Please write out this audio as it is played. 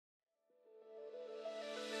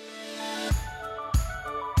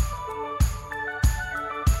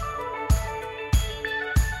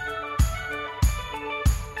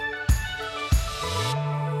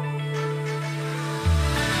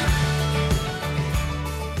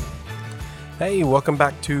Hey, welcome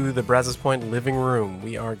back to the Brazos Point Living Room.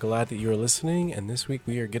 We are glad that you are listening, and this week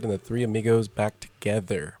we are getting the three amigos back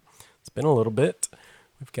together. It's been a little bit.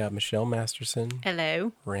 We've got Michelle Masterson,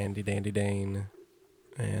 Hello. Randy Dandy Dane,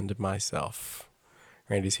 and myself.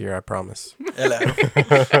 Randy's here, I promise. Hello.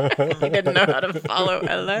 He didn't know how to follow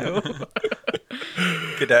hello.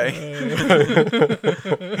 Good day.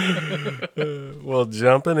 Well,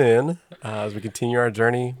 jumping in as we continue our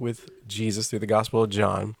journey with Jesus through the Gospel of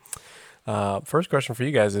John. First question for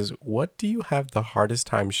you guys is, what do you have the hardest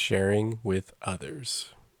time sharing with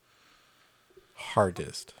others?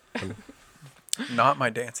 Hardest. Not my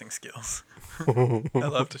dancing skills. I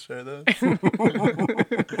love to share those.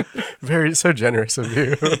 Very so generous of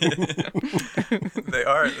you. They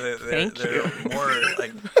are. Thank they're you. more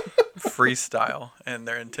like freestyle, and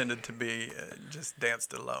they're intended to be just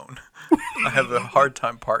danced alone. I have a hard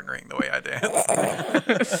time partnering the way I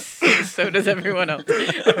dance. So does everyone else.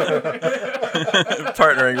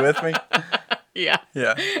 Partnering with me? Yeah.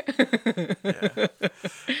 Yeah.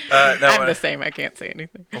 I'm the same. I can't say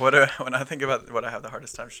anything. When I think about what I have the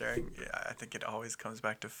hardest time sharing, I think it always comes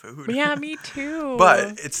back to food. Yeah, me too.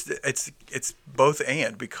 But it's both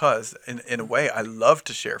and, because in a way I love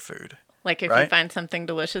to share food. like if you right? find something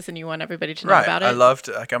delicious and you want everybody to know Right. about it. I love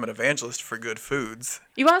to, I'm an evangelist for good foods.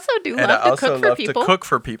 You also do And I love to also cook for love people. to cook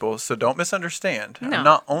for people, so don't misunderstand. No. I'm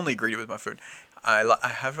not only greedy with my food. I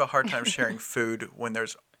have a hard time sharing food when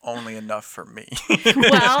there's only enough for me.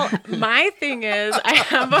 Well, my thing is I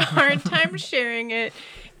have a hard time sharing it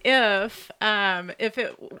if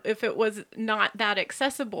it was not that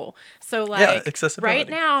accessible. So like accessibility. right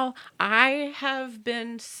now I have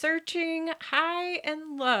been searching high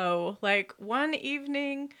and low. Like one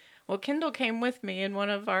evening, well, Kendall came with me and one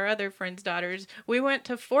of our other friends' daughters. We went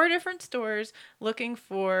to 4 different stores looking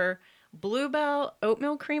for Bluebell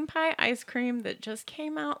oatmeal cream pie ice cream that just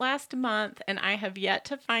came out last month, and I have yet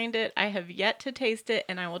to find it. I have yet to taste it,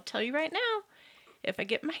 and I will tell you right now, if I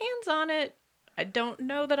get my hands on it, I don't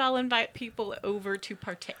know that I'll invite people over to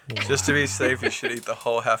partake. Just to be safe, you should eat the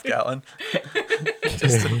whole half gallon.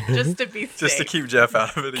 Just to be safe. Just to keep Jeff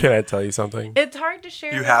out of it. Can I tell you something? It's hard to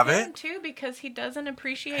share You with have him it? too, because he doesn't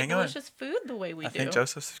appreciate Hang on. delicious food the way we I do. think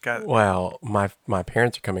Joseph's got. Well, my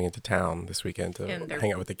parents are coming into town this weekend to And they're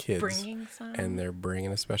hang out with the kids. bringing some. And they're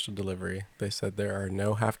bringing a special delivery. They said there are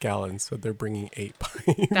no half gallons, so they're bringing 8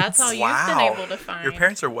 pints. That's all Wow. you've been able to find. Your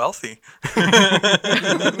parents are wealthy.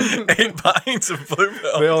 8 pints of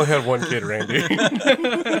Bluebell. They only had one kid, Randy.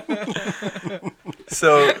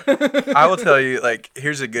 So I will tell you, like,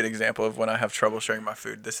 here's a good example of when I have trouble sharing my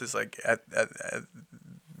food. This is like at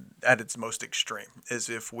its most extreme, is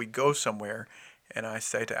if we go somewhere and I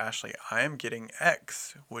say to Ashley, I am getting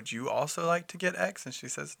X. Would you also like to get X? And she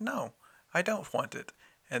says, no, I don't want it.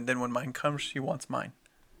 And then when mine comes, she wants mine.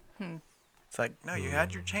 It's like, no, you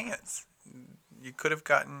had your chance. You could have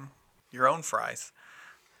gotten your own fries.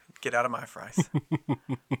 Get out of my fries.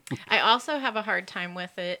 I also have a hard time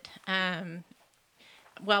with it.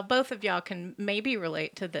 Well, both of y'all can maybe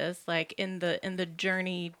relate to this, like in the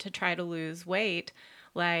journey to try to lose weight.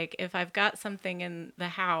 Like if I've got something in the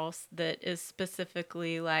house that is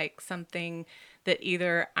specifically like something that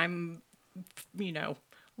either I'm,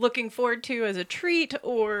 looking forward to as a treat,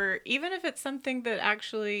 or even if it's something that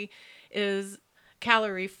actually is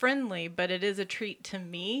calorie friendly, but it is a treat to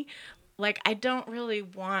me. Like, I don't really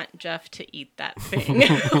want Jeff to eat that thing. You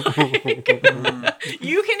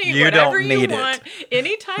can eat You whatever don't you need want,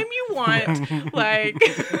 anytime you want. Like,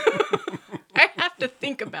 I have to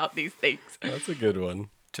think about these things. That's a good one.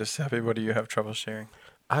 Just happy, what do you have trouble sharing?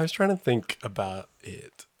 I was trying to think about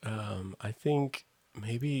it. I think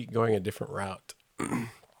maybe going a different route.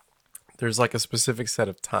 There's like a specific set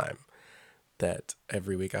of time that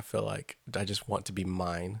every week I feel like I just want to be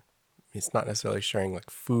mine. It's not necessarily sharing like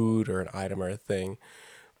food or an item or a thing,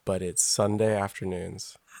 but it's Sunday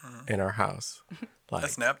afternoons in our house. Like,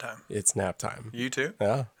 That's nap time. It's nap time. You too?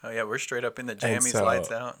 Yeah. Oh, yeah, we're straight up in the And jammies, so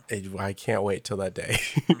lights out. I can't wait till that day.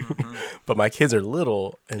 But my kids are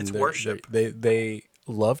little, and It's they're- worship. They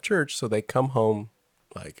love church, so they come home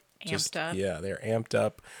like just Amped up. yeah, they're amped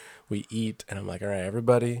up. We eat, and I'm like, all right,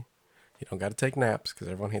 everybody, you don't got to take naps because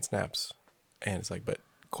everyone hates naps, and it's like, but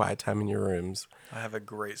quiet time in your rooms, I have a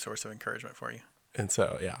great source of encouragement for you. and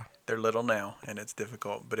so yeah, They're little now, and it's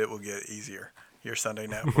difficult, but it will get easier. Your Sunday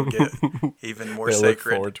nap will get even more they look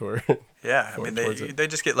sacred. forward to it. Yeah, I forward mean, towards it. they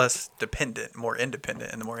just get less dependent, more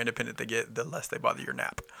independent, and the more independent they get, the less they bother your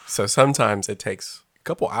nap. So sometimes it takes a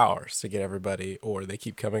couple hours to get everybody, or they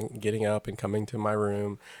keep getting up and coming to my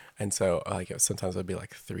room, and so like sometimes it'll be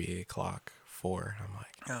like 3 o'clock, 4. I'm like,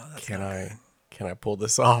 Oh, that's can not I good. can I pull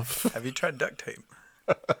this off? Have you tried duct tape?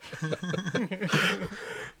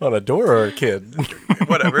 On a door or a kid?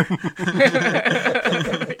 Whatever.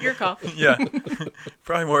 Your call. Yeah.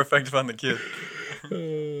 Probably more effective on the kid.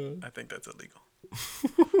 I think that's illegal.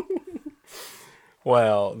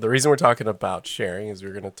 Well, the reason we're talking about sharing is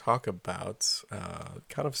we're going to talk about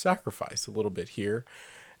kind of sacrifice a little bit here,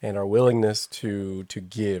 and our willingness to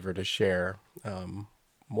give or to share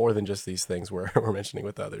more than just these things we're mentioning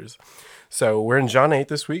with others. So we're in John 8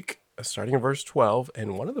 this week, starting in verse 12,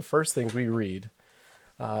 and one of the first things we read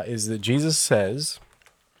is that Jesus says,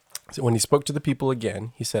 when he spoke to the people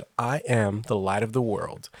again, he said, "I am the light of the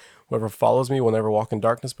world. Whoever follows me will never walk in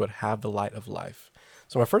darkness, but have the light of life."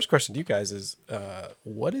 So my first question to you guys is,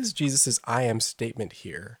 what is Jesus's "I am" statement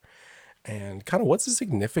here? And kind of what's the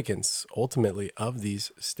significance ultimately of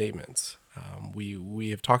these statements?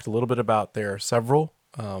 We have talked a little bit about there are several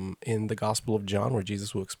in the Gospel of John where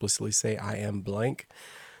Jesus will explicitly say, "I am blank."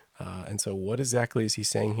 And so what exactly is he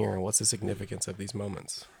saying here, and what's the significance of these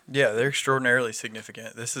moments? Yeah, they're extraordinarily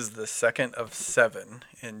significant. This is the second of 7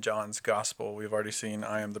 in John's Gospel. We've already seen,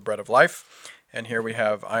 "I am the bread of life." And here we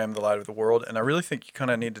have, "I am the light of the world." And I really think you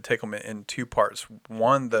kind of need to take them in two parts.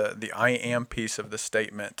 One, the "I am" piece of the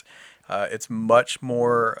statement. It's much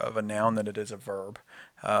more of a noun than it is a verb.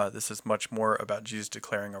 This is much more about Jesus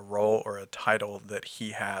declaring a role or a title that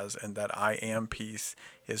he has, and that "I am" piece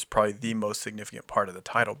is probably the most significant part of the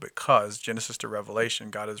title, because Genesis to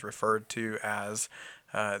Revelation, God is referred to as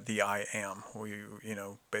the "I am." We,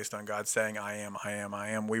 based on God saying, "I am, I am, I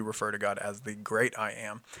am," we refer to God as the great I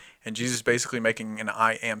am. And Jesus basically making an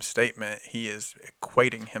 "I am" statement. He is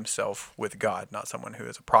equating himself with God, not someone who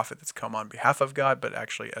is a prophet that's come on behalf of God, but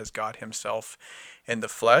actually as God himself in the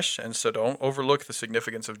flesh. And so don't overlook the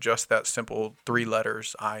significance of just that simple 3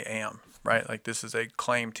 letters, "I am," right? Like, this is a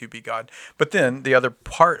claim to be God. But then the other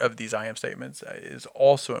part of these "I am" statements is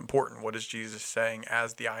also important. What is Jesus saying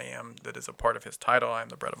as the "I am" that is a part of his title? "I am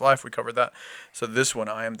the bread of life." We covered that. So this one,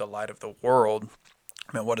 "I am the light of the world."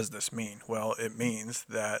 Now, what does this mean? Well, it means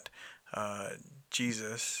that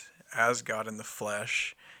Jesus, as God in the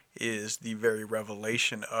flesh, is the very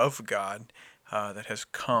revelation of God that has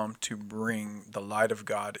come to bring the light of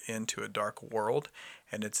God into a dark world.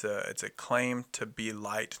 And it's a claim to be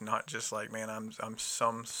light, not just like, man, I'm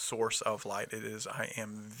some source of light. It is, I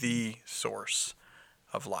am the source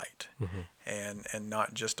of light. And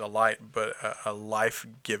not just a light, but a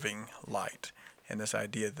life-giving light. And this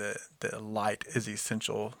idea that light is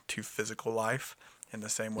essential to physical life, in the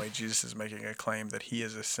same way Jesus is making a claim that he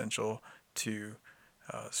is essential to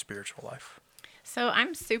spiritual life. So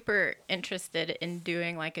I'm super interested in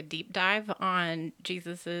doing like a deep dive on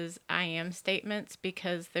Jesus's "I am" statements,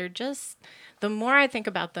 because they're just, the more I think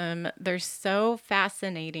about them, they're so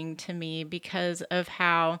fascinating to me because of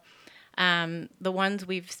how the ones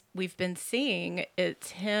we've been seeing,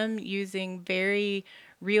 it's him using very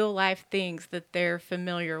real life things that they're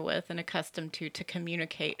familiar with and accustomed to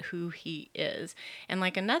communicate who he is. And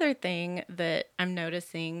like, another thing that I'm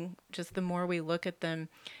noticing, just the more we look at them,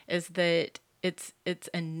 is that it's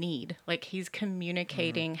a need. Like, he's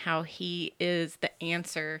communicating how he is the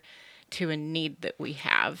answer to a need that we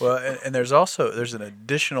have. Well, and there's an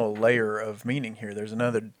additional layer of meaning here. There's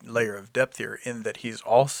another layer of depth here, in that he's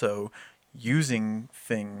also using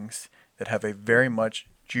things that have a very much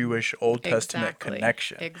Jewish Old Testament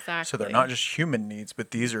connection. Exactly. So they're not just human needs,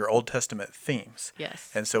 but these are Old Testament themes. Yes.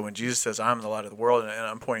 And so when Jesus says, "I'm the light of the world," and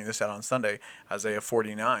I'm pointing this out on Sunday, Isaiah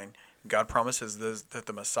 49, God promises that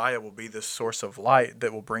the Messiah will be this source of light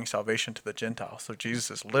that will bring salvation to the Gentiles. So Jesus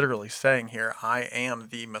is literally saying here, "I am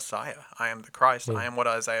the Messiah. I am the Christ. I am what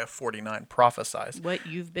Isaiah 49 prophesies." What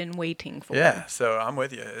you've been waiting for. Yeah, so I'm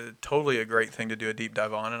with you. Totally a great thing to do a deep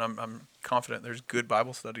dive on, and I'm confident there's good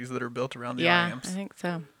Bible studies that are built around the I ams. I think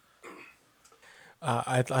so.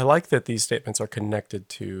 I like that these statements are connected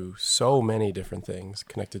to so many different things,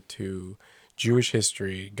 connected to Jewish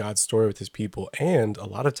history, God's story with his people, and a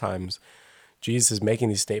lot of times Jesus is making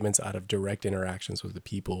these statements out of direct interactions with the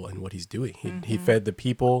people and what he's doing. He fed the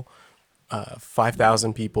people,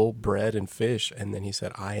 5,000 people, bread and fish, and then he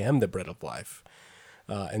said, "I am the bread of life."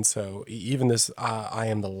 And so even this "I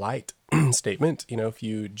am the light" statement, if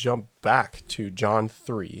you jump back to John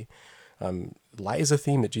 3, light is a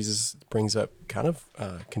theme that Jesus brings up kind of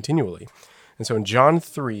continually. And so in John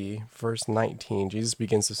 3, verse 19, Jesus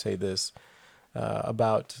begins to say this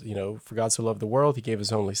about, "For God so loved the world, he gave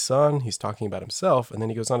his only son." He's talking about himself. And then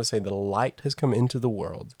he goes on to say, "The light has come into the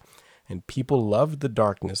world, and people loved the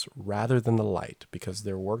darkness rather than the light, because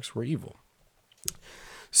their works were evil."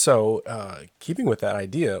 So keeping with that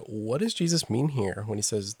idea, what does Jesus mean here when he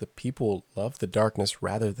says the people love the darkness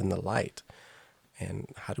rather than the light? And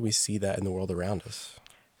how do we see that in the world around us?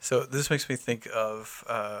 So this makes me think of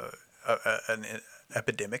an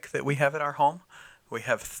epidemic that we have at our home. We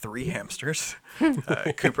have 3 hamsters.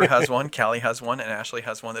 Cooper has one, Callie has one, and Ashley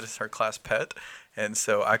has one that is her class pet. And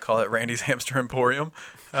so I call it Randy's Hamster Emporium.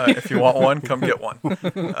 If you want one, come get one.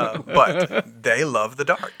 But they love the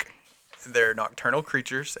dark. They're nocturnal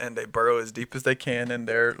creatures, and they burrow as deep as they can in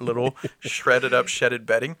their little shredded up, shedded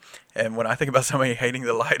bedding. And when I think about somebody hating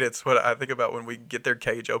the light, it's what I think about when we get their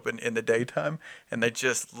cage open in the daytime, and they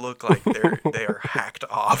just look like they are hacked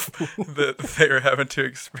off, that they are having to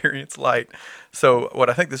experience light. So what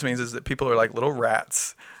I think this means is that people are like little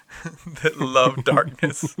rats that love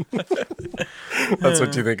darkness. That's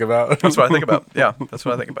what you think about. That's what I think about. Yeah, that's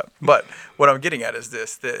what I think about. But what I'm getting at is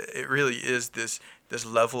this, that it really is this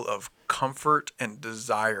level of comfort and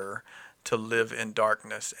desire to live in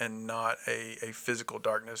darkness, and not a physical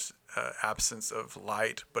darkness, absence of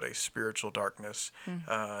light, but a spiritual darkness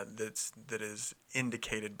that is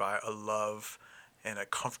indicated by a love and a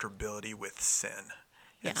comfortability with sin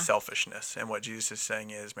and selfishness. And what Jesus is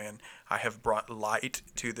saying is, man, I have brought light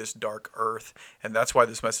to this dark earth. And that's why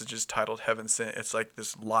this message is titled Heaven Sent. It's like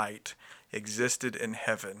this light existed in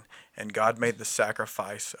heaven, and God made the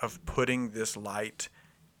sacrifice of putting this light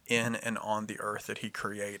in and on the earth that he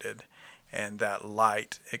created. And that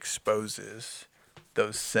light exposes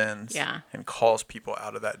those sins and calls people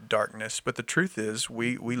out of that darkness. But the truth is,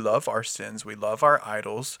 we love our sins. We love our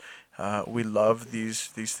idols. We love these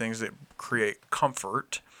things that create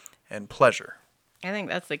comfort and pleasure. I think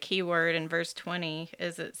that's the key word in verse 20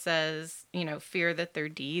 is it says, fear that their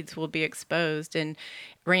deeds will be exposed. And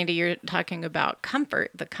Randy, you're talking about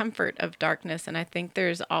comfort, the comfort of darkness. And I think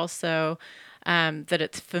there's also that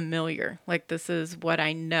it's familiar. Like, this is what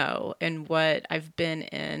I know and what I've been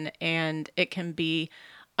in. And it can be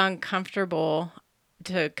uncomfortable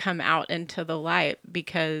to come out into the light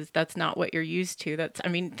because that's not what you're used to.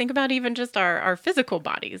 Think about even just our physical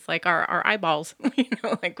bodies, like our eyeballs,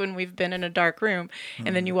 like when we've been in a dark room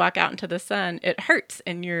and then you walk out into the sun, it hurts,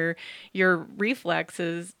 and your reflex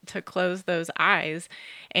is to close those eyes.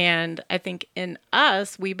 And I think in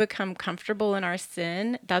us, we become comfortable in our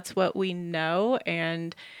sin. That's what we know.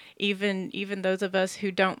 And even those of us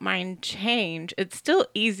who don't mind change, it's still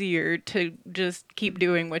easier to just keep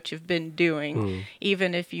doing what you've been doing,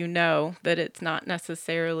 even if you know that it's not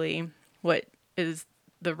necessarily what is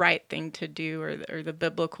the right thing to do or the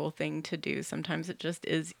biblical thing to do. Sometimes it just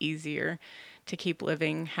is easier to keep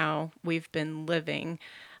living how we've been living.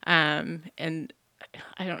 And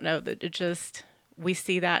I don't know, that it just, we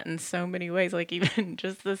see that in so many ways, like even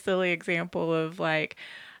just the silly example of like,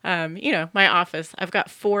 my office, I've got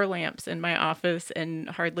 4 lamps in my office and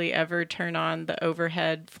hardly ever turn on the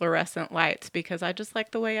overhead fluorescent lights because I just like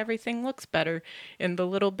the way everything looks better in the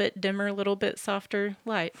little bit dimmer, little bit softer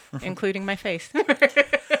light, including my face.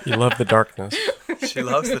 You love the darkness. She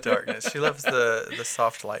loves the darkness. She loves the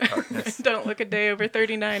soft light darkness. Don't look a day over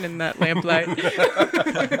 39 in that lamplight.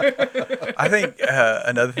 I think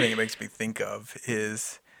another thing it makes me think of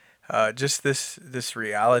is just this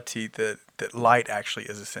reality that light actually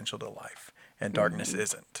is essential to life and darkness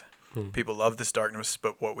isn't. People love this darkness,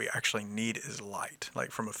 but what we actually need is light.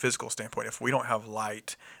 Like from a physical standpoint, if we don't have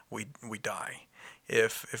light, we die.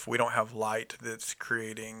 If we don't have light that's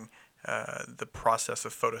creating the process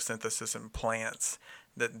of photosynthesis in plants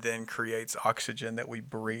that then creates oxygen that we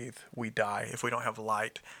breathe, we die. If we don't have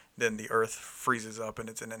light, then the earth freezes up and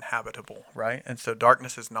it's uninhabitable, right? And so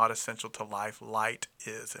darkness is not essential to life. Light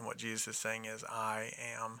is. And what Jesus is saying is, I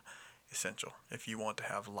am essential. If you want to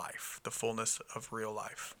have life, the fullness of real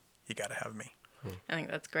life, you got to have me. I think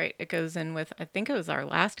that's great. It goes in with, I think it was our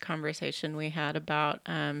last conversation we had about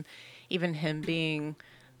even him being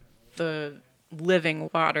the living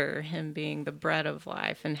water, him being the bread of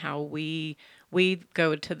life, and how we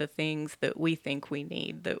go to the things that we think we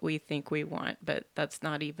need, that we think we want, but that's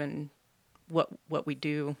not even what we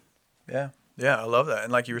do. Yeah, I love that.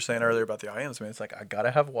 And like you were saying earlier about the I ams, it's like, I got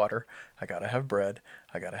to have water, I got to have bread,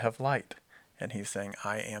 I got to have light. And he's saying,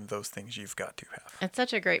 I am those things you've got to have. It's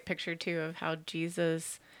such a great picture, too, of how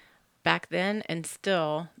Jesus back then and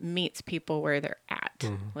still meets people where they're at.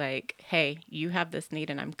 Like, hey, you have this need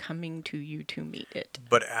and I'm coming to you to meet it.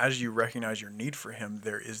 But as you recognize your need for him,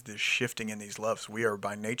 there is this shifting in these loves. We are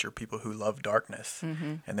by nature people who love darkness.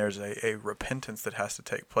 And there's a repentance that has to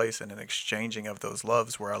take place and an exchanging of those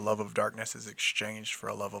loves where a love of darkness is exchanged for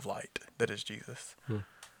a love of light. That is Jesus.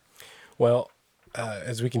 Well,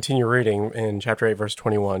 as we continue reading in chapter 8, verse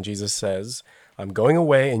 21, Jesus says, I'm going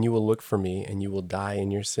away and you will look for me and you will die in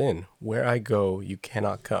your sin. Where I go, you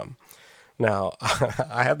cannot come. Now,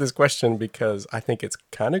 I have this question because I think it's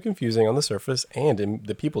kind of confusing on the surface, and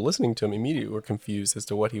the people listening to him immediately were confused as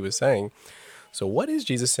to what he was saying. So, what is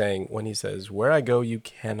Jesus saying when he says, "Where I go, you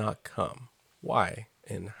cannot come"? Why?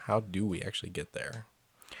 And how do we actually get there?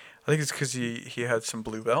 I think it's because he had some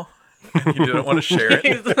Bluebell and he didn't want to share it.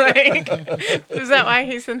 He's like, is that why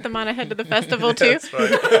he sent them on ahead to the festival too? That's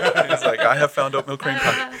right. He's like, I have found oatmeal cream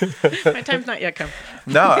pie. My time's not yet come.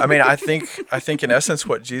 No, I mean, I think in essence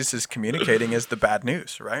what Jesus is communicating is the bad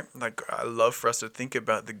news, right? Like, I love for us to think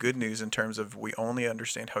about the good news in terms of we only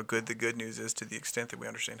understand how good the good news is to the extent that we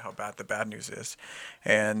understand how bad the bad news is.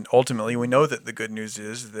 And ultimately, we know that the good news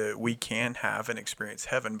is that we can have and experience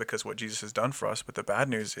heaven because what Jesus has done for us. But the bad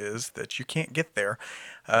news is that you can't get there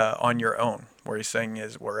on your own. Where he's saying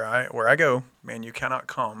is, where I go, man, you cannot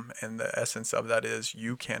come. And the essence of that is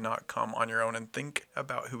you cannot come on your own. And think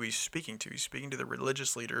about who he's speaking to. He's speaking to the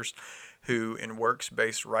religious leaders who in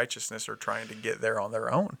works-based righteousness are trying to get there on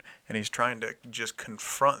their own. And he's trying to just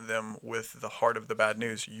confront them with the heart of the bad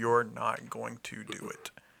news. You're not going to do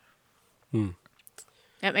it.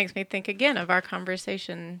 That makes me think again of our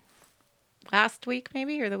conversation last week,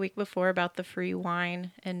 maybe, or the week before about the free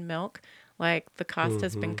wine and milk. Like, the cost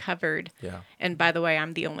has been covered. Yeah. And by the way,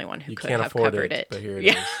 I'm the only one who could can't have afford covered it, it. but here it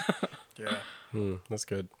yeah. is. Yeah. That's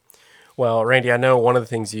good. Well, Randy, I know one of the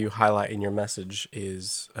things you highlight in your message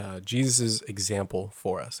is Jesus' example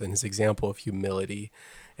for us and his example of humility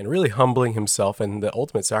and really humbling himself and the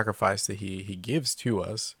ultimate sacrifice that he gives to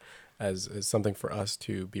us as something for us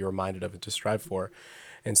to be reminded of and to strive for.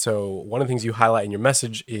 And so one of the things you highlight in your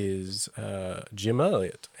message is Jim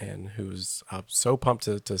Elliot, and who's I'm so pumped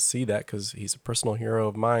to see that because he's a personal hero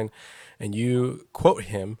of mine. And you quote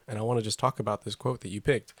him, and I want to just talk about this quote that you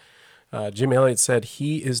picked. Jim Elliot said,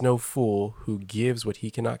 "He is no fool who gives what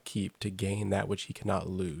he cannot keep to gain that which he cannot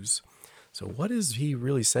lose." So what is he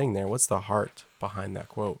really saying there? What's the heart behind that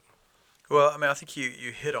quote? Well, I mean, I think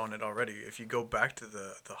you hit on it already. If you go back to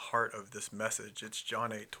the heart of this message, it's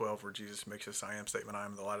John 8:12 where Jesus makes this I am statement, I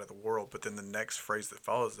am the light of the world. But then the next phrase that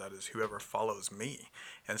follows that is whoever follows me.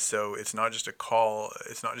 And so it's not just a call,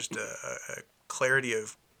 it's not just a clarity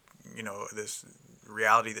of, this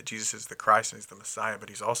reality that Jesus is the Christ and he's the Messiah, but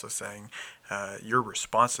he's also saying your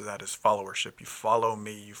response to that is followership. You follow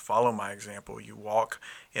me, you follow my example, you walk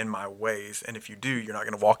in my ways, and if you do, you're not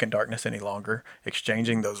going to walk in darkness any longer,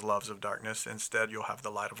 exchanging those loves of darkness. Instead, you'll have the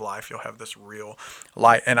light of life, you'll have this real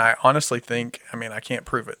light. And I honestly think, I can't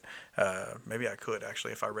prove it, maybe I could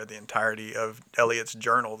actually if I read the entirety of Eliot's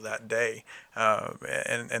journal that day,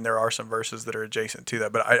 and there are some verses that are adjacent to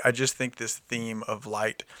that, but I just think this theme of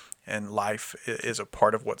light and life is a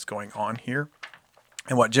part of what's going on here.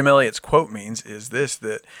 And what Jim Elliot's quote means is this,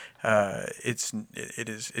 that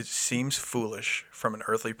it seems foolish from an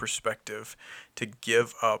earthly perspective to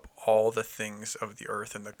give up all the things of the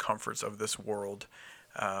earth and the comforts of this world,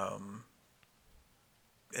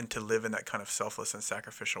 and to live in that kind of selfless and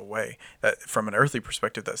sacrificial way. That from an earthly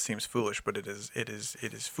perspective, that seems foolish, but it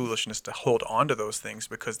is foolishness to hold on to those things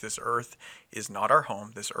because this earth is not our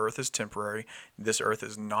home. This earth is temporary. This earth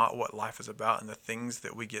is not what life is about. And the things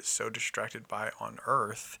that we get so distracted by on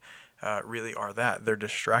earth really are that. They're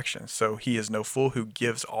distractions. So he is no fool who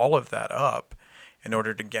gives all of that up in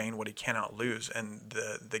order to gain what he cannot lose. And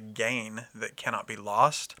the gain that cannot be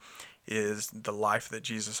lost is the life that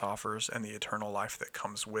Jesus offers and the eternal life that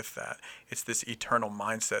comes with that. It's this eternal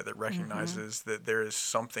mindset that recognizes that there is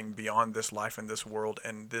something beyond this life in this world,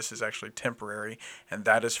 and this is actually temporary, and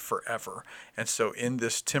that is forever. And so in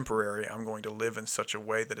this temporary, I'm going to live in such a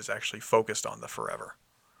way that is actually focused on the forever.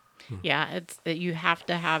 Yeah, it's that you have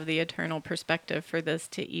to have the eternal perspective for this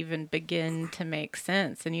to even begin to make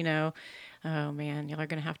sense. And oh man, y'all are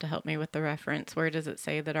going to have to help me with the reference. Where does it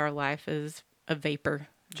say that our life is a vapor?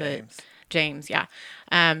 James, yeah.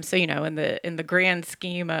 So in the grand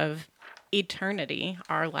scheme of eternity,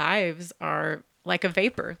 our lives are like a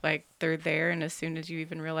vapor. Like, they're there, and as soon as you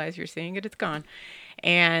even realize you're seeing it, it's gone.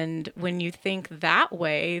 And when you think that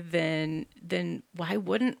way, then why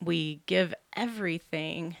wouldn't we give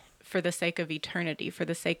everything for the sake of eternity, for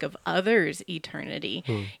the sake of others' eternity?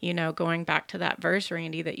 Going back to that verse,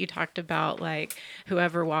 Randy, that you talked about, like,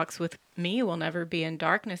 whoever walks with me will never be in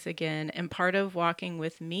darkness again. And part of walking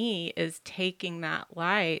with me is taking that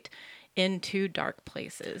light into dark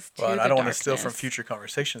places. Well, and I don't want to steal from future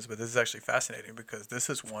conversations, but this is actually fascinating because this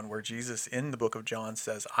is one where Jesus in the book of John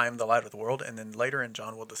says, I am the light of the world. And then later in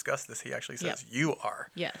John, we'll discuss this. He actually says, you are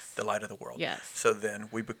the light of the world. Yes. So then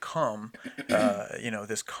we become,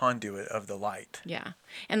 this conduit of the light. Yeah.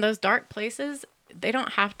 And those dark places, they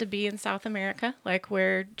don't have to be in South America, like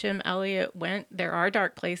where Jim Elliot went. There are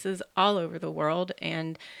dark places all over the world.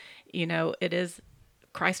 And it is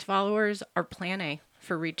Christ followers are plan A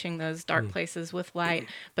for reaching those dark places with light.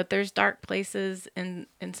 But there's dark places in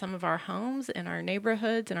some of our homes, in our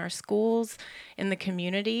neighborhoods, in our schools, in the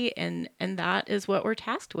community. And that is what we're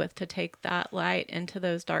tasked with, to take that light into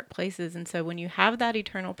those dark places. And so when you have that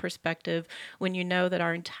eternal perspective, when you know that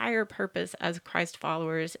our entire purpose as Christ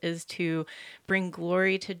followers is to bring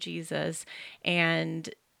glory to Jesus, and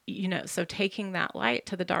so taking that light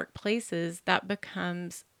to the dark places, that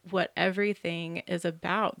becomes what everything is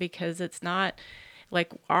about, because it's not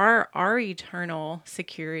like our eternal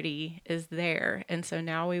security is there. And so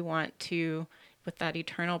now we want to, with that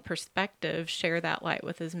eternal perspective, share that light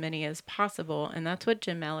with as many as possible. And that's what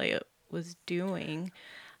Jim Elliot was doing.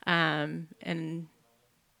 And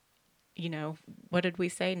what did we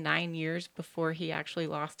say? 9 years before he actually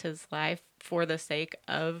lost his life for the sake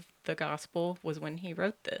of the gospel was when he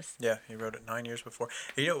wrote this. Yeah, he wrote it 9 years before.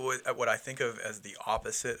 What I think of as the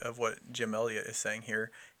opposite of what Jim Elliot is saying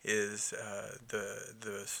here is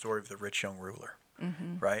the story of the rich young ruler.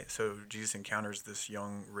 Right? So Jesus encounters this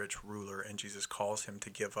young rich ruler, and Jesus calls him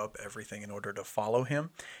to give up everything in order to follow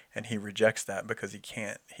him, and he rejects that because he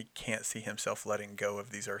can't see himself letting go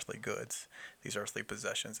of these earthly goods, these earthly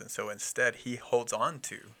possessions. And so instead he holds on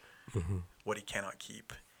to what he cannot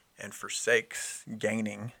keep and forsakes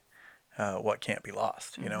gaining what can't be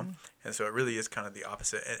lost, And so it really is kind of the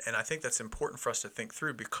opposite. And I think that's important for us to think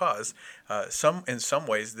through, because in some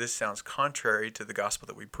ways this sounds contrary to the gospel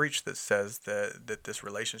that we preach, that says that this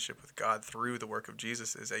relationship with God through the work of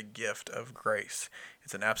Jesus is a gift of grace.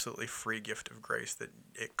 It's an absolutely free gift of grace, that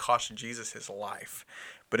it cost Jesus his life.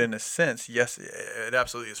 But in a sense, yes, it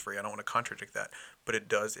absolutely is free. I don't want to contradict that. But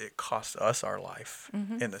it costs us our life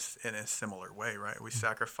in a similar way, right? We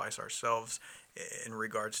sacrifice ourselves in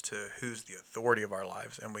regards to who's the authority of our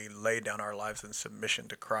lives, and we lay down our lives in submission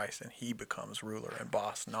to Christ, and he becomes ruler and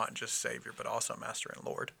boss, not just Savior, but also Master and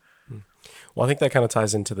Lord. Well, I think that kind of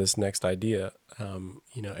ties into this next idea.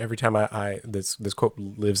 Every time this quote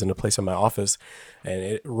lives in a place in my office, and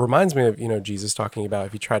it reminds me of, Jesus talking about,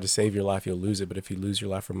 if you try to save your life, you'll lose it. But if you lose your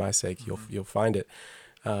life for my sake, you'll find it.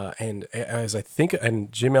 And as I think, and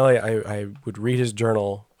Jim Elliot, I would read his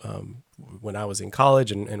journal when I was in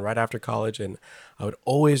college and right after college, and I would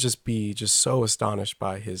always just be so astonished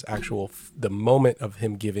by his the moment of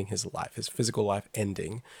him giving his life, his physical life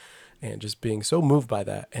ending, and just being so moved by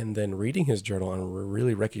that. And then reading his journal and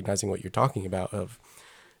really recognizing what you're talking about, of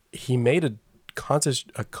he made a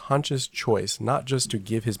conscious choice, not just to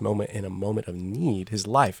give his moment in a moment of need, his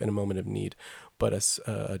life in a moment of need, but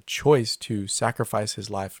a choice to sacrifice his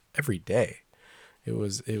life every day. It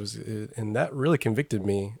was, and that really convicted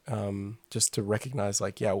me, just to recognize,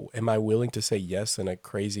 like, yeah, am I willing to say yes in a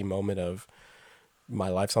crazy moment of my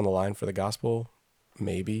life's on the line for the gospel?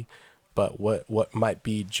 Maybe. But what might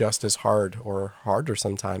be just as hard or harder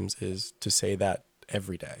sometimes is to say that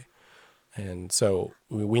every day. And so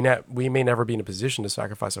we may never be in a position to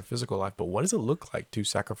sacrifice our physical life, but what does it look like to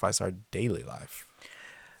sacrifice our daily life?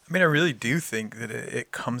 I mean, I really do think that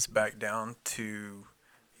it comes back down to,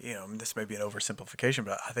 this may be an oversimplification,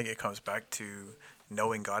 but I think it comes back to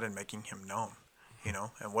knowing God and making him known,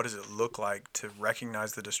 and what does it look like to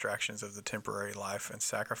recognize the distractions of the temporary life and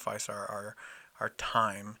sacrifice our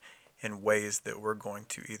time in ways that we're going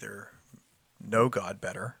to either know God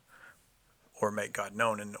better or make God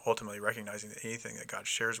known, and ultimately recognizing that anything that God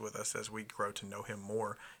shares with us as we grow to know him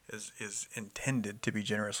more is intended to be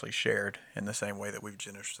generously shared in the same way that we've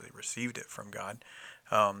generously received it from God.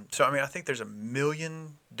 So, I think there's a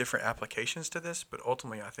million different applications to this, but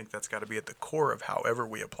ultimately I think that's got to be at the core of however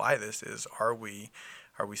we apply this is, are we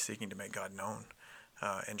seeking to make God known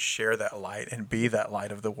and share that light and be that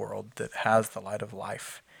light of the world that has the light of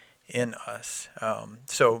life in us.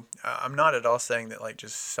 So I'm not at all saying that, like,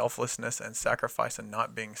 just selflessness and sacrifice and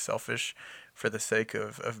not being selfish for the sake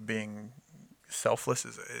of being selfless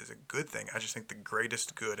is a good thing. I just think the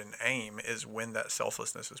greatest good and aim is when that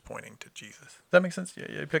selflessness is pointing to Jesus. Does that make sense? Yeah,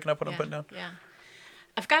 you picking up what I'm putting down? Yeah.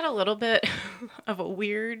 I've got a little bit of a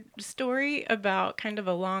weird story about kind of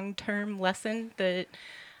a long-term lesson that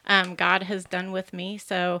God has done with me.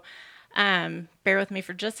 So bear with me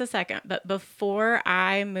for just a second. But before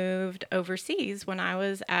I moved overseas, when I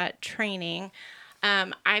was at training,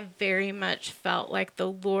 I very much felt like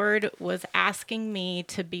the Lord was asking me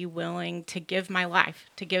to be willing to give my life,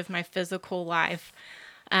 to give my physical life,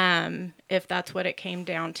 if that's what it came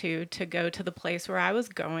down to go to the place where I was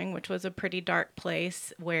going, which was a pretty dark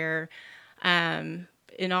place where,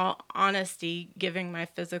 in all honesty, giving my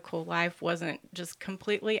physical life wasn't just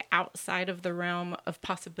completely outside of the realm of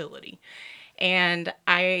possibility. And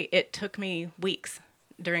it took me weeks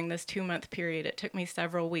during this 2-month period, it took me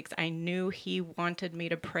several weeks. I knew he wanted me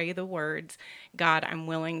to pray the words, God, I'm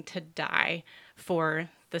willing to die for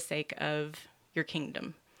the sake of your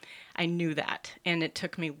kingdom. I knew that, and it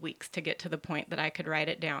took me weeks to get to the point that I could write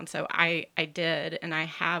it down. So I did, and I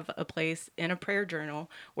have a place in a prayer journal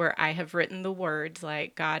where I have written the words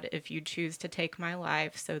like, God, if you choose to take my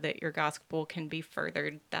life so that your gospel can be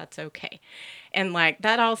furthered, that's okay. And like,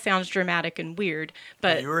 that all sounds dramatic and weird,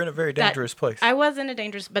 but You were in a very dangerous place. I was in a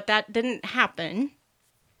dangerous, but that didn't happen.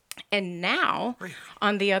 And now,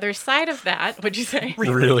 on the other side of that, what'd you say?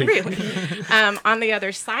 Really? On the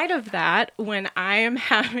other side of that, when I am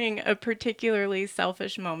having a particularly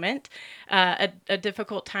selfish moment, a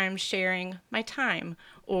difficult time sharing my time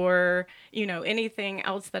or, anything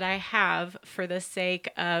else that I have for the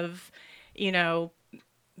sake of,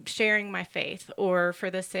 sharing my faith or for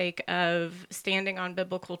the sake of standing on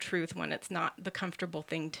biblical truth when it's not the comfortable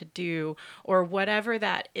thing to do or whatever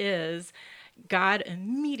that is, God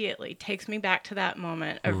immediately takes me back to that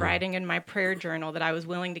moment of writing in my prayer journal that I was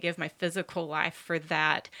willing to give my physical life for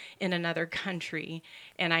that in another country.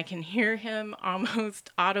 And I can hear him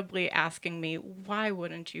almost audibly asking me, why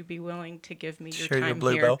wouldn't you be willing to give me your Share time your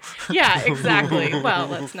blue here? bell. Yeah, exactly. Well,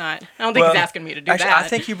 let's not. I don't think he's asking me to do actually, that. I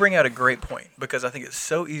think you bring out a great point because I think it's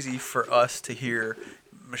so easy for us to hear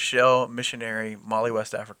Michelle, missionary, Mali,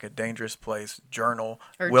 West Africa, dangerous place, journal,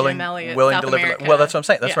 Or willing, Jim Elliot, willing South to live. America. Well, that's what I'm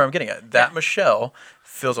saying. That's Yeah. where I'm getting at. That Yeah. Michelle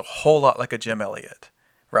feels a whole lot like a Jim Elliot,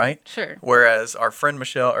 right? Sure. Whereas our friend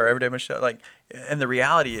Michelle or everyday Michelle, and the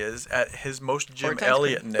reality is, at his most Jim Times Square.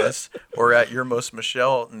 Elliot-ness or at your most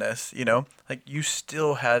Michelle-ness, you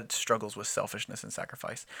still had struggles with selfishness and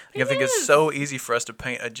sacrifice. I think it's so easy for us to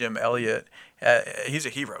paint a Jim Elliot. He's a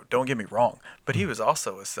hero, don't get me wrong, but he was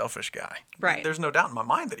also a selfish guy. Right. There's no doubt in my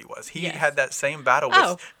mind that he was. He Yes. had that same battle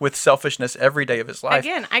Oh. with selfishness every day of his life.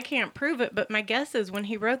 Again, I can't prove it, but my guess is when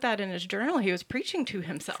he wrote that in his journal, he was preaching to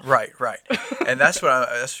himself. Right. And that's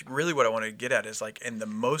that's really what I want to get at is in the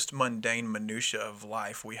most mundane minutia of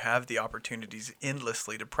life, we have the opportunities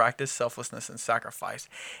endlessly to practice selflessness and sacrifice.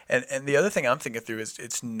 And the other thing I'm thinking through is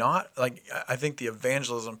it's not I think the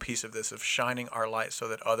evangelism piece of this of shining our light so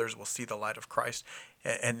that others will see the light of Christ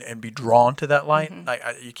and be drawn to that light.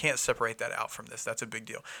 You can't separate that out from this. That's a big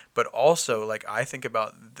deal. But also, I think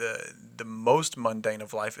about the most mundane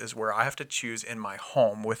of life is where I have to choose in my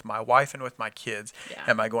home with my wife and with my kids. Yeah.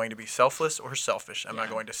 Am I going to be selfless or selfish? Am I Yeah.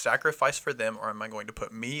 going to sacrifice for them or am I going to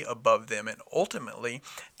put me above them? And ultimately,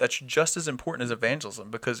 that's just as important as evangelism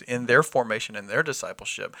because in their formation and their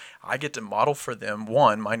discipleship, I get to model for them,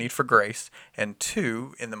 one, my need for grace, and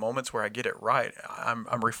two, in the moments where I get it right, I'm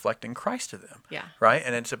reflecting Christ to them. Yeah. Right?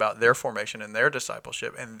 And it's about their formation and their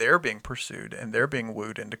discipleship and they're being pursued and they're being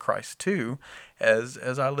wooed into Christ too as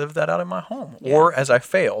I live that out in my home or as I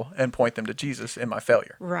fail and point them to Jesus in my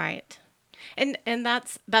failure. Right. And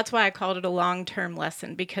that's why I called it a long-term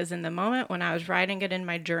lesson, because in the moment when I was writing it in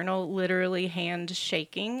my journal, literally hand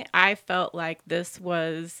shaking, I felt like this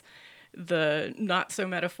was the not so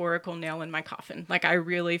metaphorical nail in my coffin. I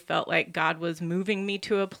really felt like God was moving me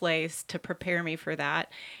to a place to prepare me for that.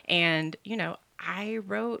 And, I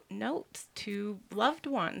wrote notes to loved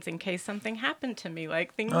ones in case something happened to me,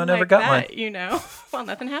 things I never like got that, Well,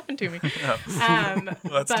 nothing happened to me.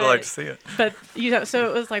 Well, I'd still like to see it. But, so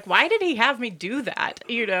it was why did he have me do that,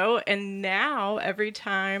 And now every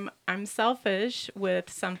time I'm selfish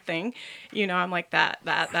with something, I'm like,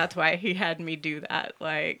 that's why he had me do that.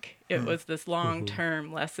 It was this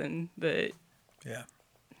long-term lesson that... Yeah.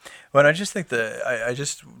 Well, I just think I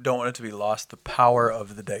just don't want it to be lost, the power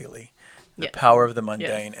of the daily. The Yes. power of the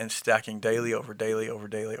mundane Yes. and stacking daily over daily over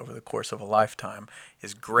daily over the course of a lifetime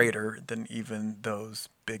is greater than even those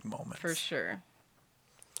big moments. For sure.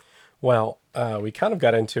 Well, we kind of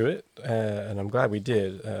got into it, and I'm glad we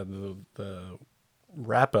did. The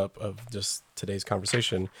wrap up of just today's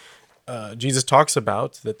conversation, Jesus talks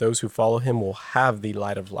about that those who follow him will have the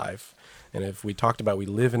light of life. And if we talked about we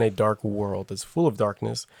live in a dark world that's full of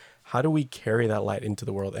darkness, how do we carry that light into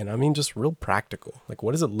the world? And I mean, just real practical.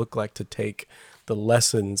 What does it look like to take the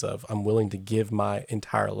lessons of I'm willing to give my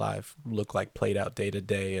entire life look like played out day to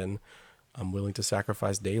day, and I'm willing to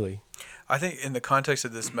sacrifice daily? I think in the context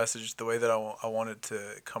of this message, the way that I wanted to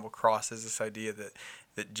come across is this idea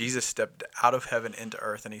that Jesus stepped out of heaven into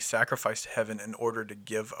earth and he sacrificed heaven in order to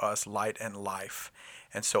give us light and life.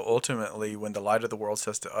 And so ultimately, when the light of the world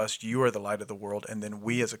says to us, you are the light of the world, and then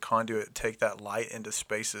we as a conduit take that light into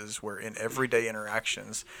spaces where in everyday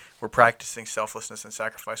interactions, we're practicing selflessness and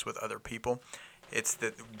sacrifice with other people, it's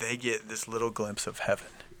that they get this little glimpse of heaven.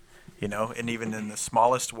 and even in the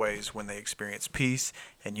smallest ways, when they experience peace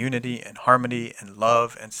and unity and harmony and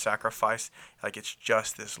love and sacrifice, like it's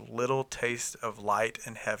just this little taste of light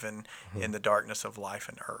in heaven in the darkness of life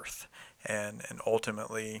and earth. And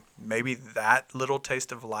ultimately, maybe that little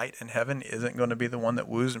taste of light in heaven isn't going to be the one that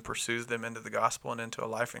woos and pursues them into the gospel and into a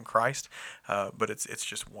life in Christ, but it's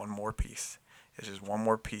just one more piece. It's just one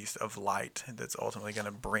more piece of light that's ultimately going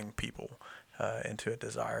to bring people into a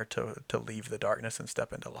desire to leave the darkness and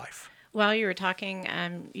step into life. While you were talking,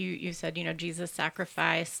 you said, Jesus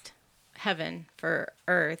sacrificed heaven for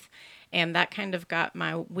earth. And that kind of got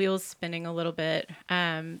my wheels spinning a little bit,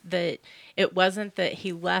 that it wasn't that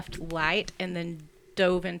he left light and then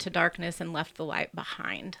dove into darkness and left the light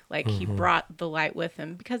behind. Like he brought the light with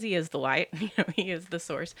him because he is the light, he is the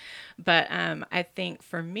source. But I think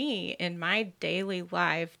for me in my daily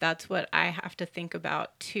life, that's what I have to think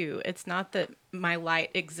about too. It's not that my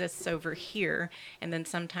light exists over here and then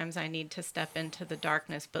sometimes I need to step into the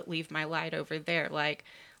darkness, but leave my light over there. Like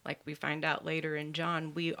we find out later in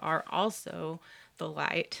John, we are also the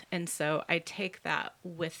light. And so I take that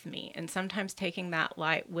with me. And sometimes taking that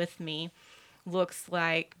light with me looks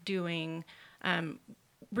like doing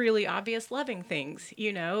really obvious loving things,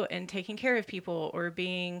 and taking care of people or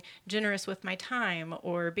being generous with my time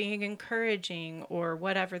or being encouraging or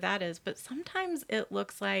whatever that is. But sometimes it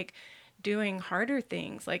looks like doing harder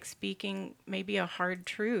things, like speaking maybe a hard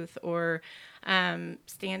truth or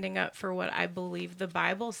standing up for what I believe the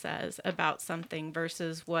Bible says about something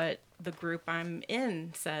versus what the group I'm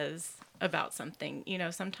in says about something.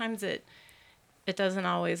 Sometimes it doesn't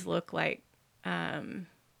always look like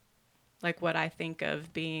what I think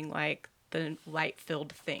of being like the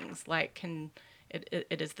light-filled things.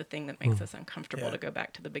 It is the thing that makes us uncomfortable, to go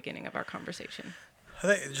back to the beginning of our conversation.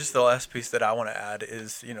 I think just the last piece that I want to add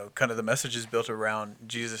is, kind of the message is built around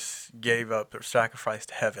Jesus gave up or sacrificed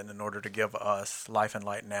heaven in order to give us life and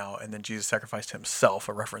light now. And then Jesus sacrificed himself,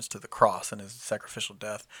 a reference to the cross and his sacrificial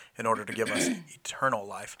death, in order to give us eternal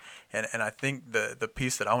life. And I think the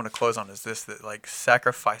piece that I want to close on is this, that like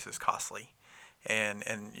sacrifice is costly. And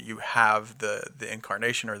you have the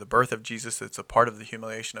incarnation or the birth of Jesus. It's a part of the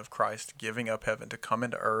humiliation of Christ, giving up heaven to come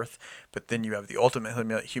into earth. But then you have the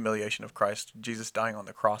ultimate humiliation of Christ, Jesus dying on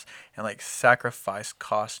the cross. And like sacrifice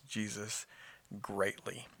cost Jesus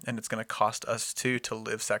greatly. And it's going to cost us too to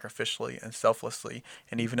live sacrificially and selflessly.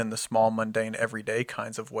 And even in the small, mundane, everyday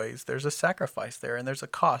kinds of ways, there's a sacrifice there and there's a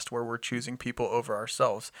cost where we're choosing people over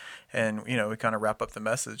ourselves. And, we kind of wrap up the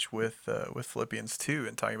message with Philippians 2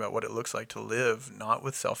 and talking about what it looks like to live not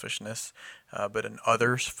with selfishness, but an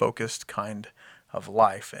others-focused kind of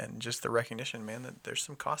life. And just the recognition, man, that there's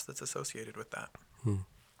some cost that's associated with that.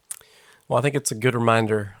 Well, I think it's a good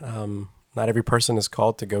reminder. Not every person is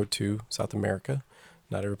called to go to South America.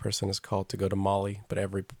 Not every person is called to go to Mali, but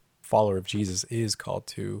every follower of Jesus is called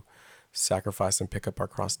to sacrifice and pick up our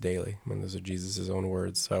cross daily. And those are Jesus' own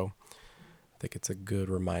words. So I think it's a good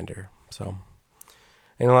reminder. So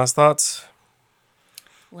any last thoughts?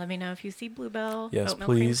 Let me know if you see Bluebell. Yes, Oatmeal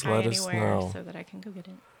cream please pie let us know. so that I can go get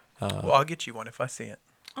it. Well, I'll get you one if I see it.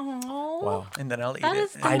 Oh, Wow. And then I'll eat that it.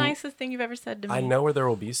 is the nicest thing you've ever said to me. I know where there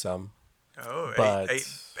will be some. Oh, but,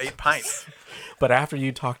 eight pints. But after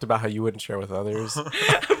you talked about how you wouldn't share with others.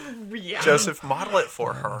 Yeah. Joseph, model it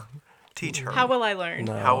for her. Teach her. How will I learn?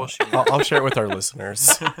 No, How will she? I'll share it with our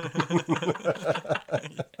listeners. How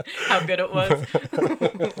good it was.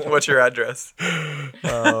 What's your address?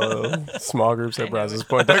 Small groups at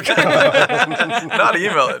brazospoint.com. Not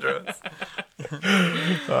email address. All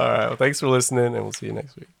right. Well, thanks for listening, and we'll see you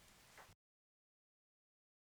next week.